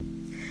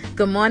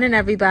Good morning,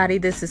 everybody.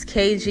 This is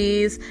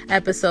KG's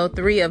episode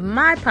 3 of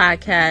my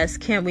podcast,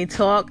 Can We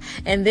Talk?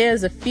 And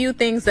there's a few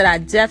things that I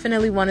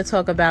definitely want to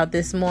talk about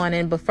this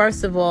morning. But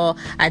first of all,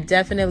 I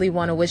definitely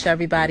want to wish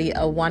everybody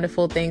a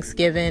wonderful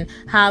Thanksgiving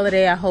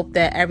holiday. I hope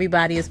that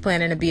everybody is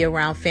planning to be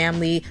around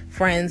family,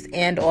 friends,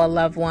 and or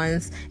loved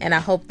ones. And I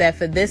hope that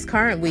for this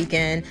current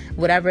weekend,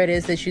 whatever it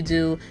is that you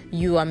do,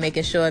 you are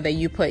making sure that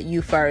you put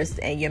you first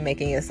and you're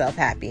making yourself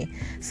happy.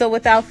 So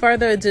without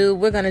further ado,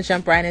 we're going to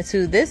jump right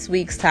into this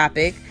week's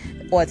topic,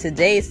 or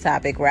today's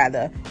topic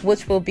rather,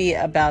 which will be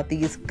about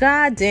these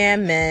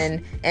goddamn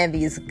men and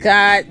these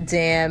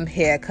goddamn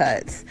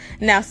haircuts.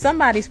 Now,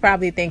 somebody's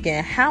probably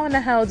thinking, how in the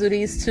hell do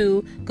these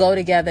two go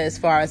together as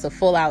far as a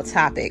full out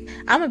topic?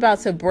 I'm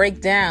about to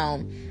break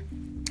down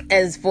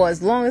for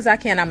as long as I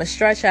can. I'm going to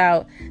stretch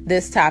out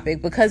this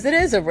topic because it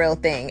is a real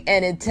thing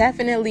and it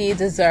definitely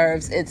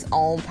deserves its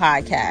own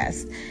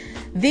podcast.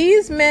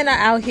 These men are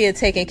out here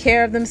taking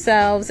care of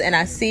themselves, and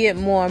I see it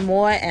more and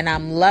more, and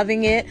I'm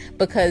loving it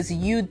because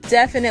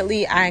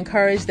I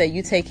encourage that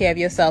you take care of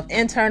yourself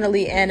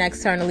internally and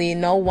externally.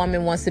 No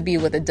woman wants to be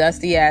with a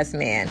dusty ass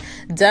man.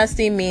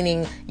 Dusty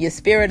meaning your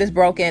spirit is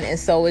broken, and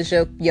so is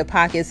your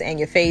pockets and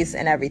your face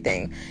and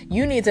everything.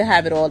 You need to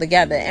have it all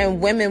together.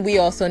 And women, we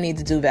also need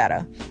to do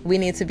better. We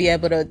need to be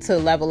able to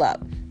level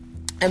up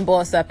and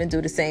boss up and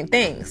do the same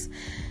things.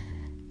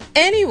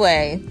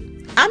 Anyway,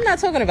 I'm not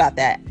talking about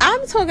that.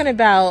 I'm talking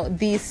about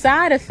the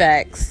side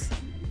effects.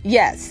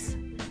 Yes,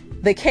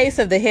 the case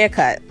of the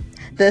haircut.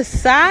 The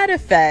side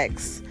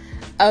effects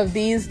of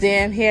these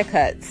damn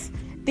haircuts.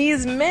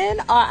 These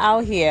men are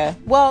out here.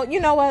 Well, you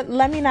know what?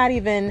 Let me not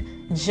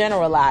even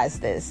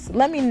generalize this.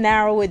 Let me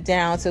narrow it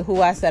down to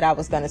who I said I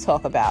was going to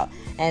talk about.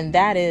 And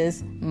that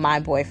is my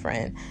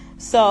boyfriend.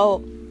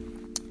 So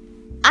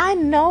I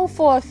know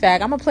for a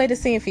fact, I'm going to play the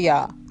scene for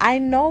y'all. I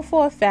know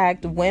for a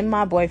fact when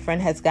my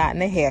boyfriend has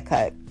gotten a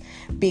haircut,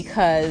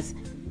 because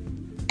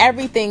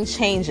everything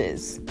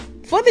changes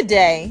for the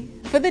day,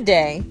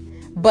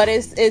 but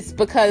it's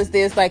because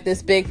there's like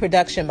this big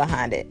production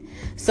behind it.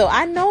 So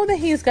I know that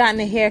he's gotten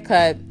a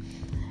haircut,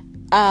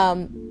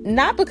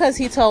 not because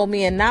he told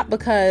me and not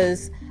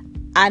because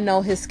I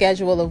know his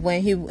schedule of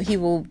when he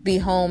will be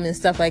home and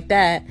stuff like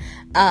that.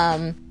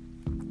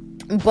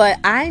 But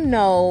I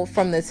know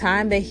from the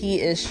time that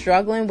he is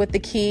struggling with the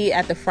key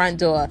at the front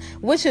door,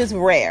 which is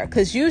rare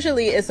because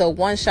usually it's a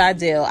one-shot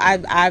deal.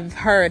 I've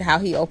heard how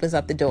he opens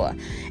up the door.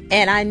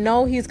 And I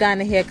know he's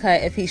gotten a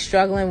haircut if he's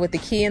struggling with the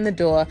key in the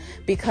door,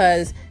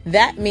 because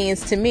that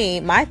means to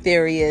me, my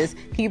theory is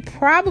he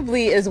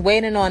probably is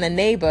waiting on a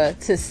neighbor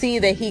to see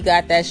that he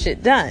got that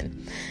shit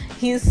done.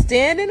 He's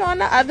standing on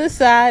the other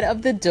side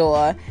of the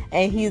door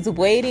and he's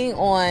waiting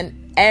on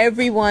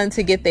everyone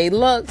to get their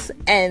looks,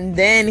 and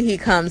then he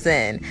comes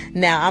in.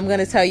 Now, I'm going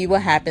to tell you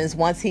what happens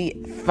once he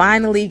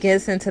finally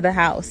gets into the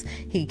house.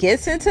 He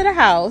gets into the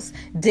house,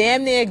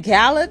 damn near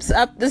gallops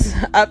up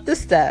the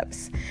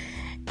steps,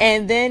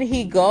 and then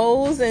he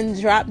goes and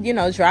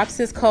drops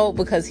his coat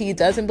because he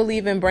doesn't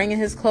believe in bringing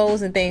his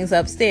clothes and things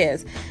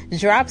upstairs.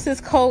 Drops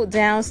his coat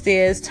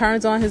downstairs,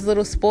 turns on his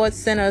little Sports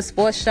Center,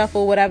 Sports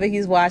Shuffle, whatever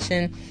he's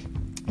watching,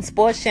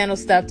 Sports Channel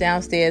stuff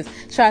downstairs,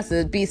 tries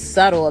to be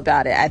subtle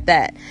about it at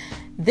that.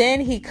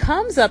 Then he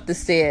comes up the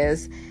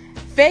stairs,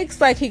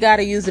 fakes like he got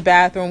to use the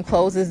bathroom,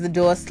 closes the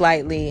door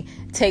slightly,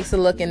 takes a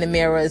look in the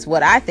mirror is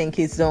what I think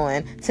he's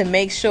doing to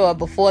make sure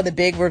before the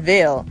big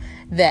reveal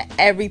that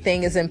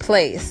everything is in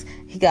place.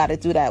 He got to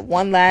do that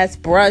one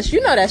last brush.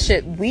 You know that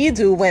shit we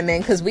do,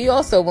 women, because we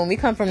also, when we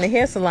come from the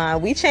hair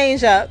salon, we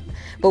change up,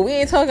 but we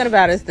ain't talking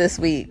about it this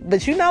week.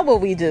 But you know what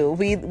we do.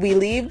 We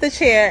leave the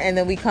chair and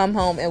then we come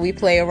home and we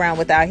play around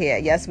with our hair.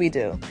 Yes, we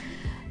do.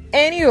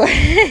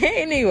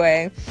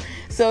 Anyway.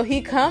 So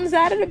he comes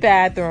out of the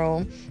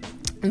bathroom,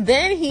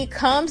 then he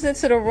comes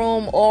into the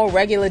room all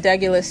regular,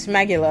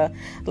 schmegular,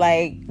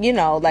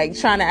 like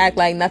trying to act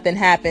like nothing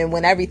happened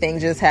when everything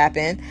just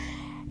happened.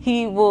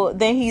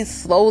 Then he's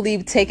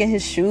slowly taking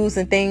his shoes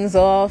and things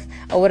off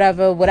or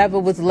whatever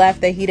was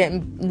left that he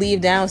didn't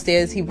leave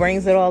downstairs. He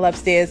brings it all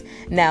upstairs.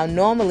 Now,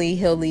 normally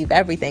he'll leave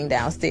everything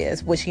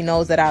downstairs, which he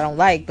knows that I don't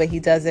like, but he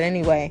does it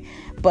anyway.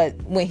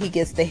 But when he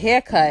gets the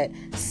haircut,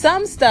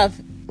 some stuff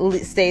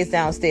stays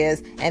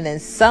downstairs and then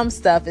some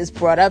stuff is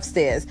brought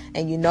upstairs.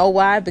 And you know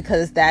why?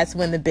 Because that's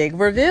when the big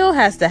reveal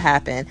has to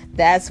happen.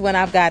 That's when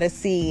I've got to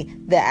see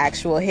the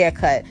actual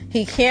haircut.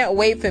 He can't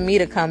wait for me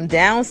to come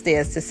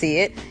downstairs to see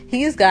it.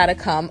 He's got to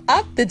come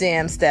up the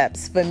damn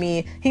steps for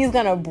me. He's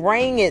going to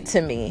bring it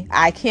to me.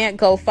 I can't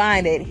go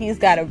find it. He's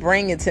got to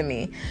bring it to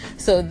me.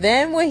 So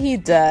then what he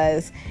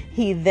does,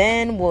 he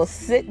then will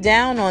sit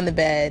down on the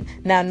bed.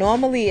 Now,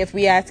 normally if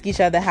we ask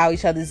each other how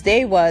each other's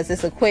day was,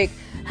 it's a quick,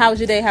 how was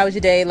your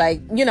day?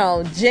 Like,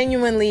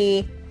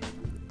 genuinely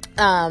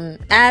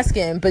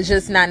asking, but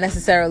just not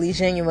necessarily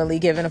genuinely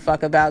giving a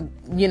fuck about,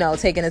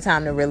 taking the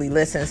time to really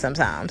listen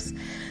sometimes.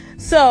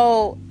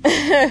 So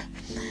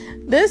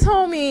this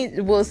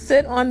homie will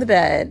sit on the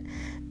bed,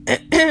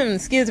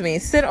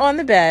 sit on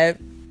the bed